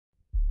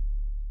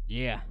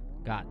Yeah,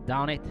 God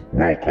darn it.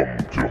 Welcome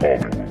to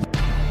Hollywood.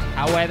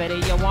 However do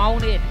you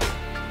want it?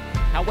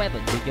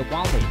 However do you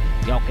want it?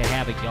 Y'all can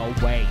have it your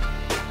way.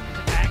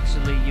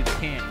 Actually, you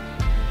can't.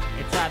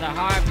 It's either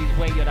Harvey's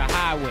way or the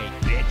highway,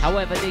 bitch.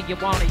 However do you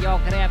want it? Y'all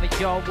can have it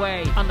your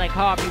way. Unlike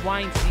Harvey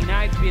Weinstein,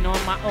 I've been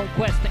on my own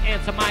quest to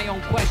answer my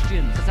own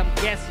questions. Cause I'm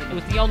guessing it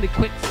was the only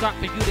quick start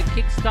for you to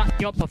kickstart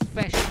your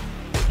profession.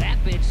 That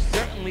bitch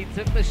certainly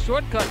took the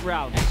shortcut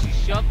route, and she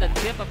shoved the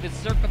tip of his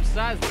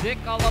circumcised dick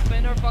all up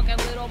in her fucking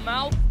little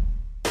mouth.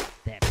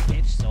 That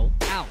bitch so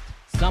out.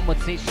 Some would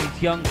say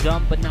she's young,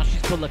 dumb, but now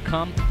she's full of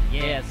cum.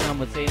 Yeah, some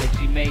would say that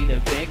she made a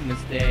big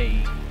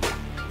mistake.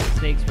 The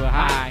stakes were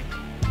high.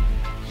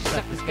 She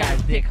sucked this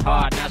guy's dick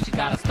hard. Now she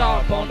got a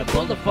star up on the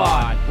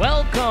boulevard.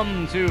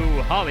 Welcome to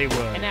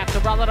Hollywood. And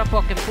after all of the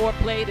fucking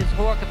foreplay, this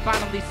whore could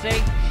finally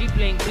say she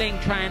bling bling,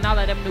 trying all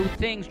of them new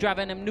things,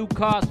 driving them new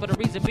cars for the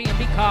reason being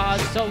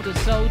because she sold her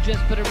soul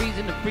just for the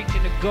reason of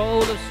reaching the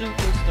goal of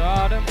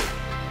superstardom.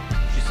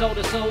 She sold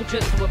her soul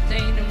just to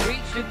obtain and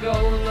reach the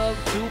goal of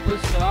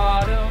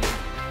superstardom.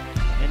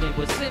 And it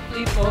was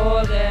simply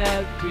for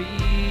that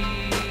reason.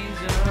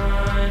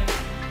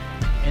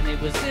 And it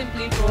was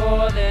simply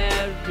for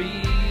that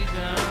reason.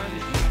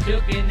 She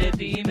took in the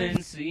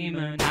demon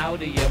semen. How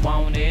do you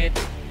want it?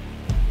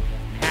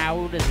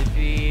 How does it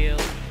feel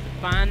to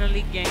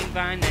finally gain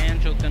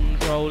financial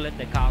control at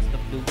the cost of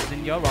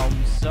losing your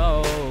own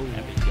soul?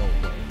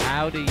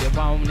 How do you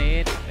want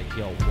it?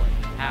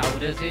 How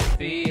does it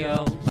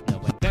feel?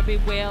 Knowing very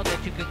well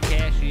that you could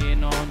cash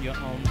in on your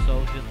own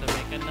soul just to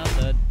make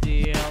another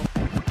deal.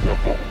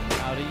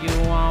 How do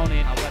you want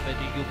it? However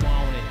do you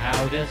want it?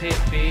 How does it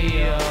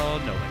feel?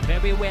 Knowing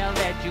very well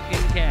that you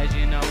can cash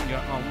in on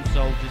your own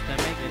soul just to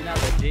make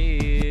another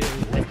deal.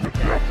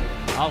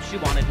 All she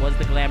wanted was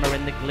the glamour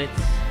and the glitz,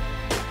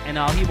 and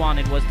all he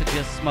wanted was to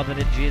just smother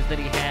the jizz that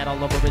he had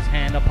all over his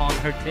hand upon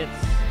her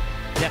tits.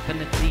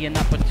 Definitely an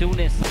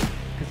opportunist,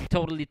 cause he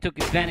totally took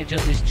advantage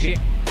of this chick,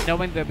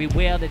 knowing very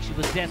well that she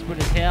was desperate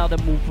as hell to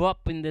move up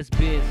in this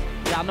biz.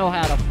 Y'all know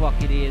how the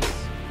fuck it is.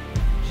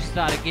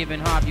 Started giving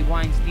Harvey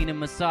Weinstein a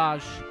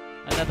massage.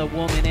 Another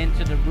woman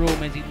entered the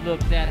room as he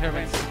looked at her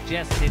and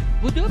suggested,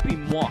 would there be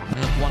more?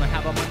 Wanna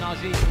have a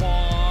menage a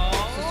trois?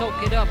 So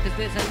soak it up, cause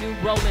there's a new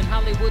role in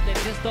Hollywood that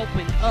just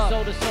opened up.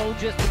 Sold her soul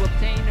just to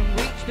obtain and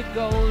reach the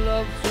goal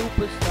of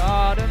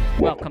superstardom.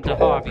 Welcome to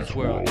Harvey's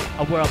world,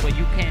 a world where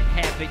you can't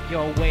have it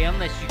your way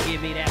unless you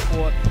give me that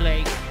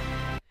foreplay.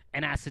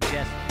 And I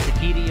suggest the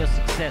key to your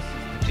success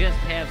is to just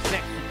have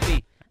sex with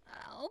me.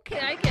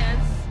 Okay, I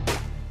guess.